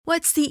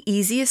What's the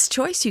easiest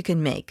choice you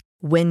can make?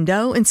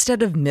 Window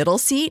instead of middle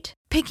seat?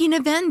 Picking a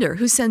vendor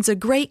who sends a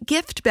great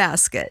gift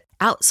basket?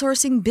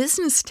 Outsourcing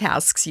business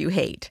tasks you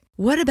hate?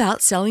 What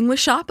about selling with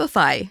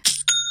Shopify?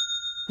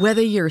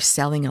 Whether you're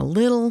selling a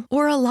little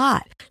or a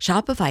lot,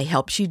 Shopify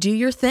helps you do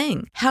your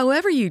thing,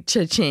 however you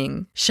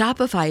cha-ching.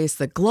 Shopify is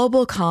the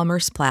global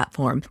commerce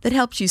platform that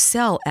helps you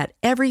sell at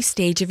every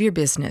stage of your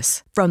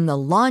business. From the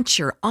launch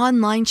your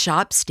online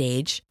shop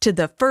stage to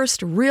the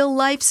first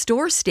real-life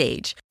store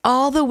stage,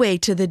 all the way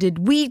to the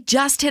did we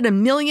just hit a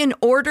million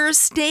orders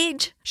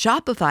stage.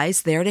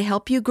 Shopify's there to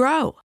help you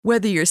grow.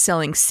 Whether you're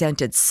selling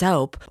scented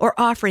soap or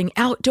offering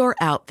outdoor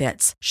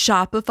outfits,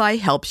 Shopify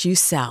helps you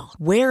sell.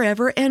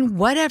 Wherever and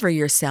whatever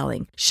you're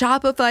selling,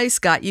 Shopify's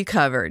got you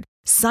covered.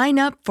 Sign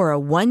up for a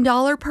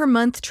 $1 per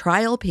month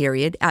trial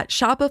period at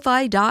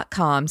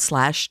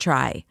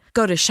shopify.com/try.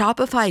 Go to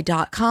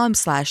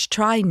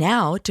shopify.com/try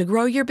now to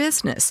grow your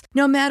business,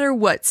 no matter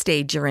what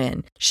stage you're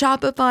in.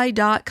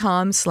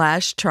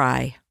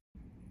 Shopify.com/try.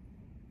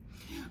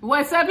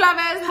 What's up,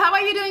 lovers? How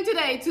are you doing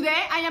today?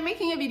 Today, I am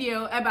making a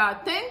video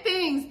about 10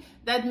 things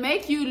that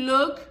make you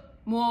look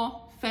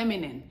more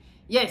feminine.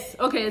 Yes,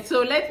 okay,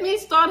 so let me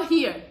start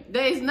here.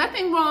 There is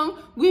nothing wrong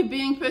with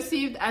being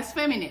perceived as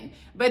feminine.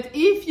 But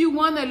if you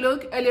want to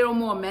look a little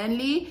more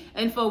manly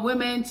and for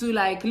women to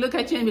like look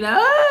at you and be like,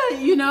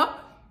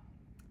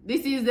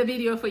 this is the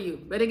video for you.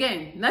 But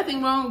again,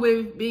 nothing wrong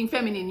with being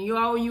feminine. You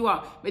are who you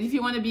are. But if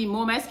you want to be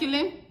more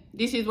masculine,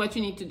 this is what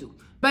you need to do.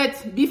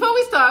 But before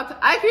we start,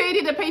 I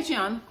created a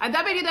Patreon at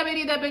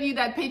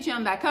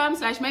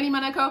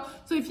www.patreon.com/MellyMonaco.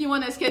 So if you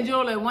want to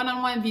schedule a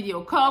one-on-one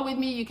video call with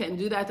me, you can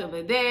do that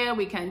over there.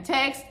 We can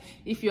text.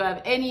 If you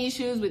have any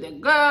issues with a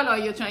girl or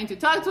you're trying to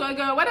talk to a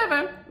girl,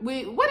 whatever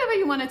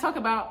you want to talk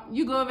about,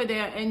 you go over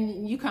there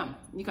and you come.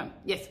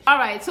 Yes. All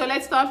right, so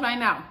let's start right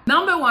now.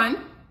 Number 1,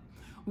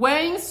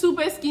 wearing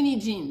super skinny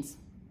jeans.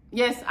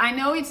 Yes, I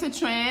know it's a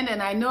trend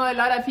and I know a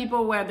lot of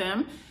people wear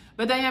them.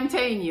 But I am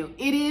telling you,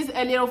 it is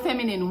a little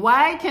feminine.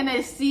 Why can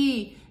I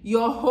see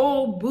your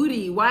whole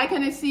booty? Why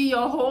can I see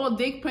your whole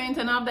dick print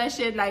and all that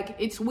shit? Like,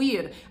 it's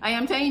weird. I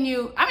am telling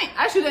you,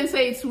 I shouldn't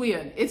say it's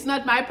weird. It's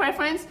not my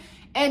preference,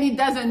 and it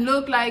doesn't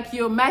look like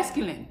you're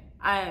masculine.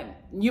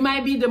 You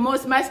might be the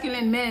most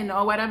masculine man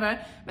or whatever,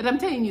 but I'm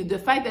telling you, the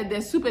fact that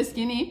they're super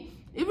skinny,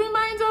 it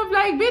reminds of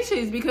like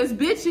bitches, because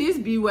bitches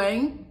be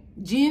wearing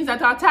jeans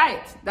that are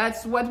tight.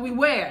 That's what we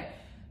wear.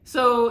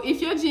 So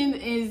if your jean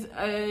is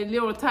a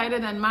little tighter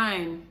than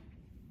mine,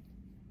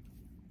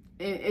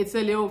 it's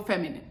a little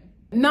feminine.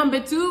 Number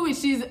 2,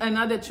 which is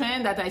another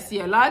trend that I see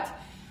a lot,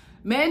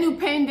 men who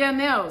paint their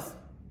nails.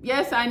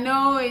 Yes, I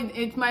know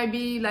it might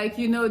be like,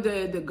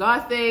 the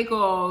gothic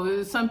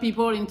or some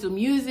people into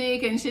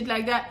music and shit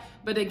like that.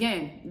 But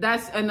again,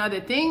 that's another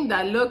thing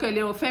that look a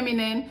little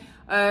feminine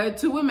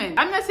to women.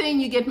 I'm not saying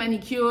you get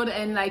manicured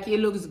and like it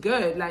looks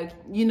good. Like,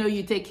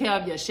 you take care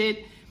of your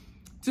shit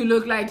to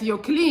look like you're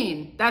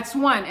clean. That's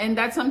one. And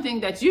that's something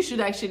that you should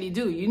actually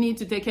do. You need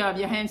to take care of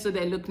your hands so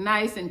they look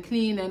nice and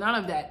clean and all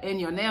of that. And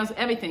your nails,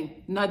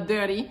 everything, not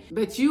dirty.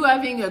 But you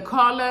having a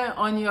collar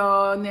on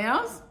your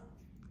nails,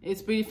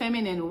 it's pretty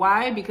feminine.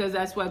 Why? Because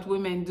that's what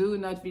women do,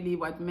 not really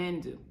what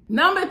men do.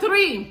 Number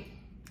 3,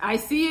 I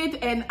see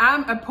it and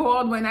I'm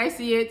appalled when I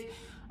see it,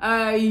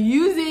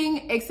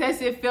 using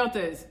excessive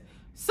filters.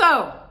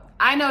 So,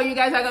 I know you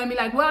guys are gonna be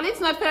like, well,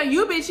 it's not fair.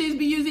 You bitches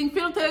be using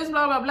filters,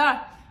 blah, blah,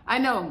 blah. I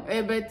know,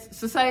 but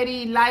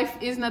society, life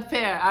is not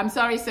fair. I'm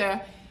sorry, sir.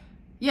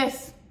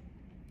 Yes,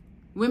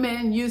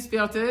 women use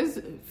filters.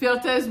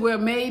 Filters were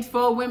made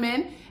for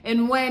women.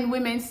 And when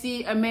women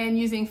see a man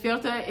using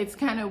filter, it's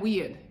kind of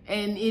weird.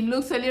 And it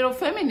looks a little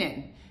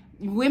feminine.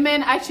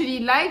 Women actually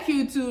like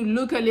you to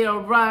look a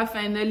little rough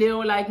and a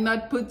little like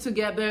not put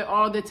together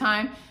all the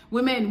time.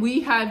 Women, we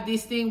have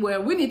this thing where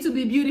we need to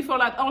be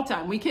beautiful at all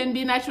time. We can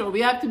be natural.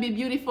 We have to be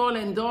beautiful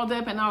and dolled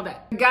up and all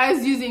that.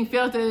 Guys using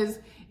filters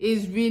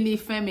is really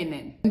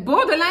feminine.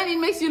 Borderline, it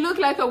makes you look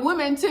like a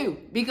woman too,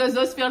 because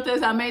those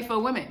filters are made for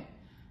women.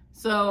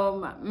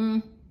 So,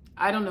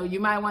 I don't know, you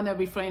might want to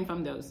refrain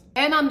from those.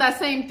 And on that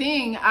same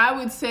thing, I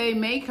would say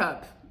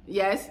makeup,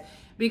 yes,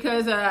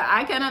 because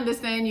I can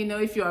understand,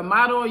 if you're a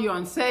model, you're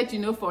on set,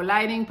 for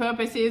lighting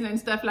purposes and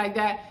stuff like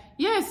that.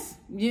 Yes,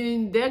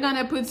 they're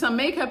gonna put some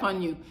makeup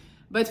on you.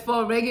 But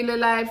for regular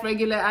life,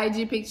 regular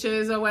IG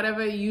pictures or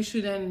whatever, you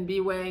shouldn't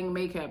be wearing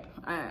makeup.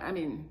 I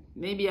mean,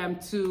 maybe I'm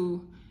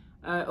too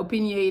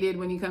opinionated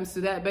when it comes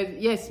to that,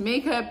 but yes,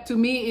 makeup to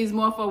me is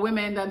more for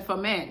women than for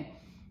men.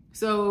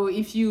 So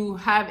if you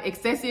have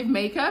excessive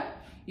makeup,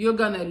 you're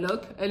gonna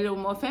look a little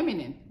more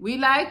feminine. We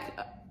like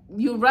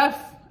you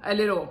rough a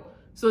little,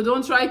 so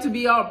don't try to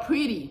be all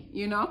pretty,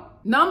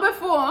 Number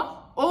 4,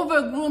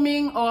 over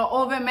grooming or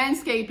over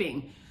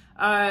manscaping.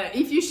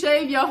 If you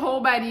shave your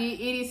whole body,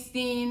 it is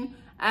seen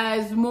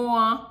as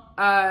more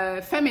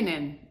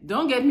feminine.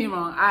 Don't get me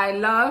wrong. I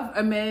love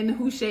a man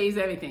who shaves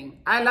everything.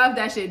 I love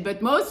that shit.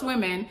 But most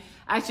women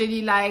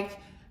actually like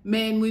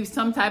men with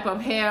some type of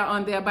hair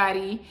on their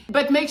body.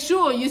 But make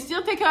sure you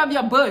still take care of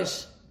your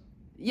bush.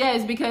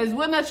 Yes, because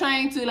we're not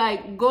trying to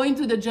like go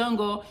into the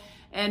jungle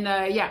And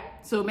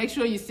so make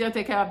sure you still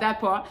take care of that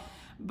part.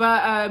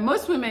 But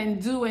most women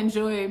do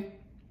enjoy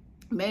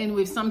men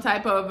with some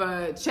type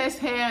of chest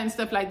hair and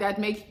stuff like that,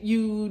 make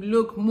you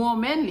look more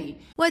manly.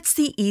 What's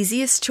the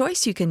easiest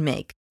choice you can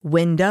make?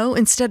 Window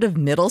instead of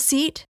middle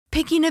seat?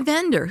 Picking a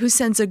vendor who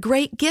sends a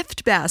great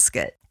gift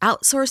basket?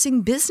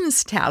 Outsourcing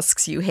business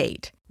tasks you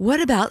hate?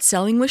 What about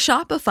selling with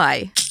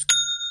Shopify?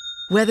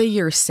 Whether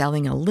you're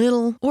selling a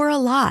little or a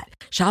lot,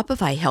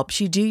 Shopify helps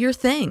you do your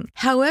thing,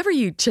 however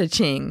you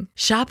cha-ching.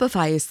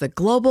 Shopify is the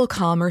global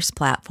commerce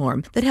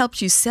platform that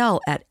helps you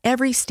sell at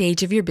every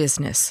stage of your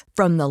business.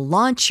 From the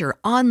launch your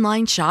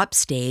online shop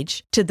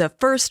stage to the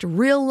first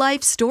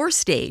real-life store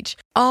stage,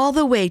 all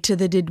the way to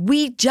the did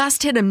we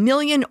just hit 1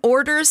 million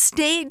orders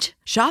stage.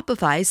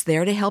 Shopify's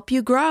there to help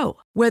you grow.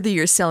 Whether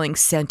you're selling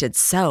scented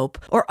soap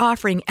or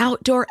offering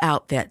outdoor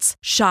outfits,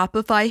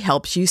 Shopify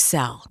helps you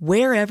sell.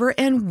 Wherever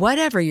and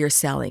whatever you're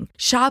selling,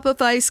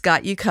 Shopify's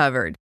got you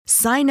covered.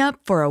 Sign up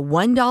for a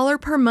 $1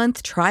 per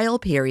month trial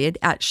period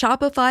at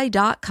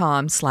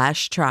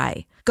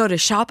shopify.com/try. Go to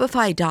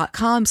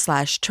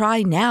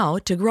shopify.com/try now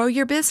to grow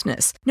your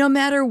business, no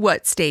matter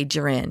what stage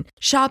you're in.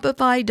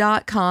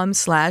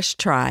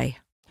 Shopify.com/try.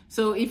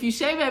 So if you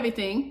shave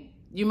everything,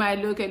 you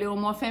might look a little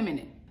more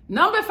feminine.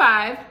 Number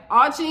 5,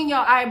 arching your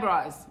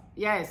eyebrows.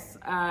 Yes,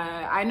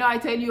 I know I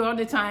tell you all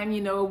the time,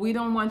 we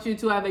don't want you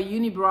to have a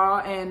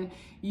unibrow, and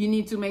you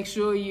need to make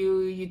sure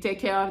you take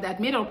care of that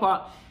middle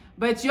part.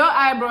 But your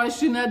eyebrows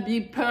should not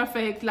be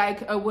perfect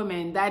like a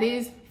woman. That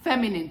is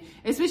feminine,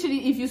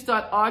 especially if you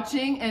start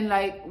arching and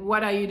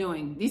what are you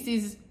doing?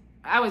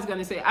 I'm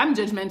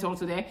judgmental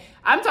today.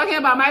 I'm talking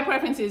about my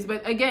preferences,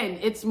 but again,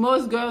 it's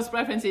most girls'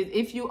 preferences.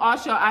 If you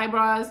arch your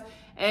eyebrows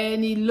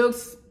and it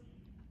looks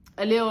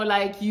a little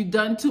like you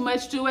done too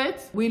much to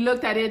it, we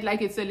looked at it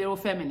like it's a little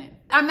feminine.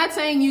 I'm not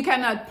saying you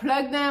cannot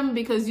plug them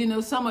because,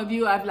 some of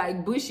you have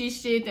bushy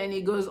shit and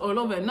it goes all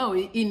over. No,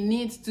 it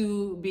needs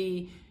to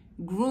be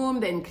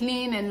groomed and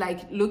clean and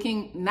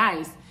looking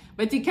nice.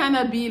 But it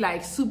cannot be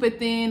super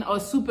thin or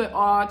super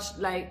arched.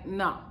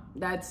 No,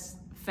 that's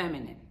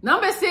feminine.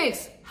 Number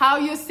 6, how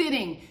you're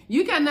sitting.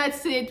 You cannot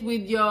sit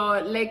with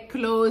your leg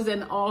closed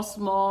and all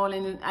small.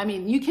 And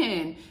you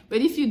can,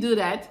 but if you do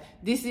that,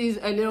 this is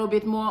a little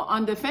bit more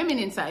on the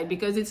feminine side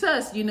because it's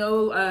us,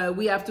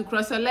 we have to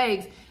cross our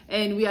legs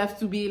and we have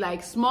to be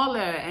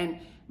smaller.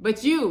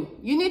 But you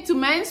need to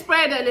man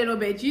spread a little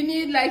bit. You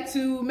need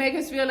to make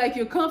us feel like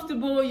you're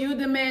comfortable, you're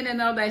the man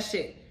and all that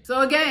shit. So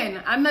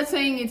again, I'm not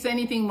saying it's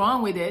anything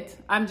wrong with it.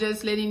 I'm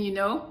just letting you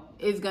know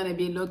it's gonna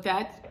be looked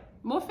at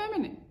more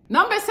feminine.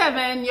 Number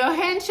 7, your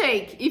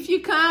handshake. If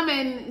you come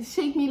and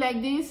shake me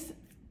like this,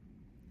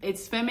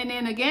 it's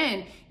feminine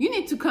again. You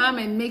need to come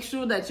and make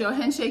sure that your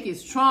handshake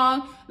is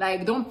strong.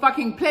 Don't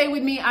fucking play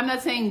with me. I'm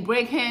not saying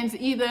break hands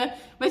either,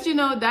 but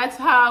that's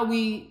how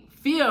we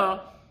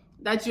feel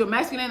that you're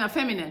masculine or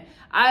feminine.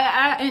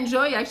 I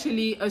enjoy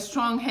actually a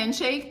strong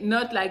handshake,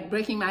 not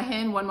breaking my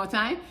hand one more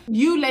time.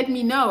 You let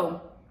me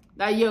know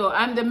that,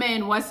 I'm the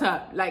man, what's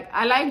up?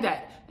 I like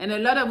that. And a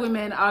lot of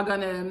women are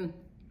gonna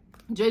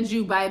judge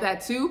you by that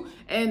too,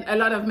 and a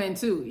lot of men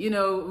too.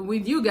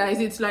 With you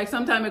guys, it's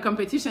sometimes a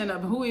competition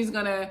of who is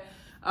gonna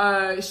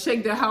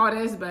shake the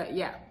hardest, but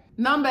yeah.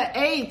 Number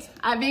 8,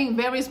 having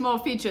very small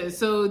features.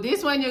 So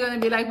this one you're gonna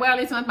be well,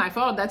 it's not my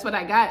fault, that's what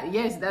I got.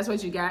 Yes, that's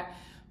what you got.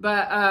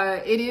 But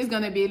it is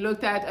gonna be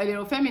looked at a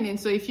little feminine.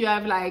 So if you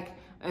have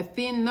a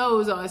thin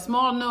nose or a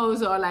small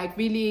nose or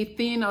really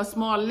thin or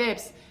small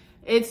lips,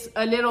 it's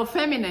a little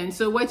feminine.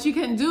 So what you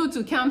can do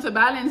to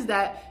counterbalance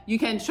that, you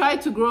can try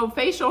to grow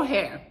facial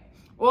hair.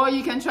 Or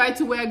you can try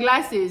to wear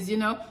glasses,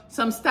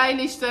 some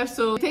stylish stuff.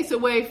 So it takes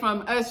away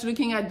from us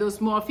looking at those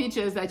small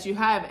features that you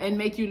have and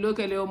make you look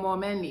a little more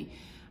manly.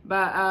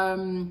 But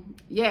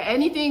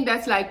anything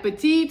that's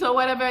petite or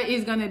whatever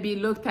is gonna be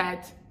looked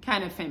at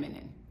kind of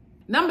feminine.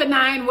 Number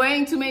 9,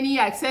 wearing too many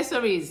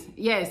accessories.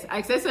 Yes,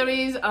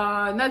 accessories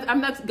are I'm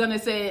not gonna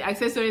say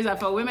accessories are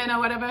for women or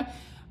whatever,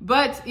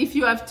 but if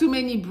you have too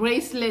many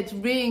bracelets,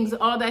 rings,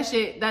 all that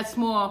shit, that's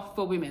more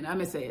for women. I'm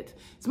gonna say it.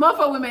 It's more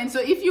for women.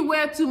 So if you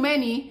wear too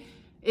many,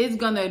 it's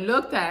gonna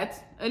look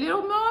at a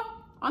little more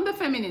on the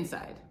feminine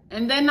side.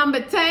 And then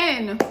number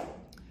 10,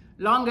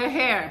 longer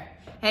hair.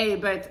 Hey,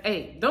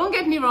 don't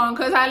get me wrong,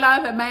 because I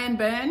love a man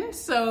bun,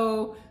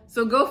 so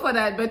go for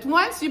that. But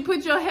once you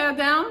put your hair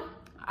down,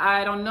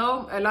 I don't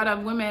know, a lot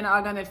of women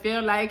are gonna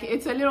feel like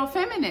it's a little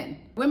feminine.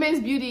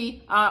 Women's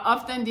beauty are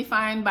often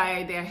defined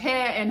by their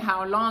hair and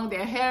how long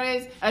their hair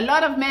is. A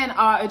lot of men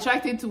are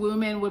attracted to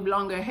women with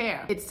longer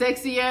hair. It's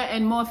sexier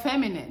and more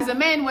feminine. As a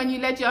man, when you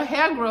let your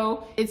hair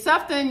grow, it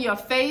softens your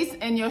face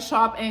and your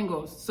sharp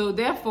angles. So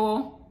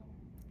therefore,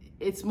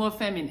 it's more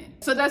feminine.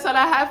 So that's all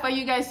I have for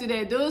you guys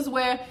today. Those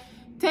were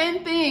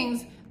 10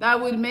 things that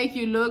would make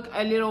you look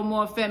a little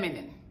more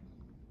feminine.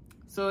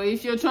 So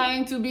if you're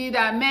trying to be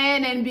that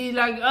man and be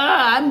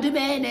I'm the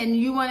man, and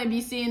you want to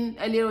be seen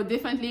a little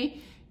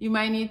differently, you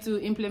might need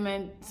to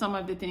implement some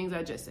of the things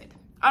I just said.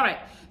 All right.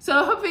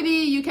 So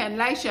hopefully you can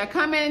like, share,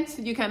 comment.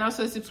 You can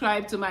also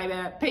subscribe to my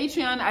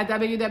Patreon at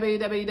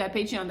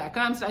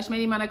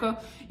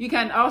www.patreon.com/MellyMonaco. You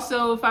can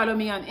also follow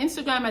me on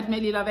Instagram at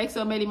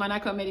MellyLoveXO, Melly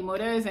Monaco, Melly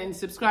Motors, and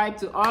subscribe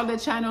to all the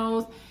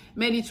channels,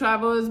 Melly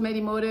Travels,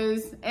 Melly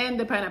Motors, and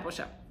the Pineapple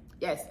Shop.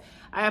 Yes.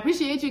 I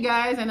appreciate you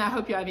guys, and I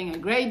hope you're having a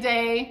great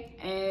day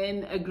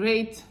and a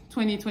great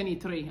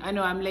 2023. I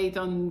know I'm late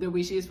on the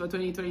wishes for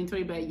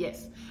 2023, but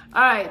yes.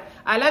 All right.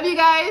 I love you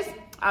guys.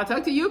 I'll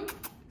talk to you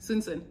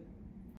soon.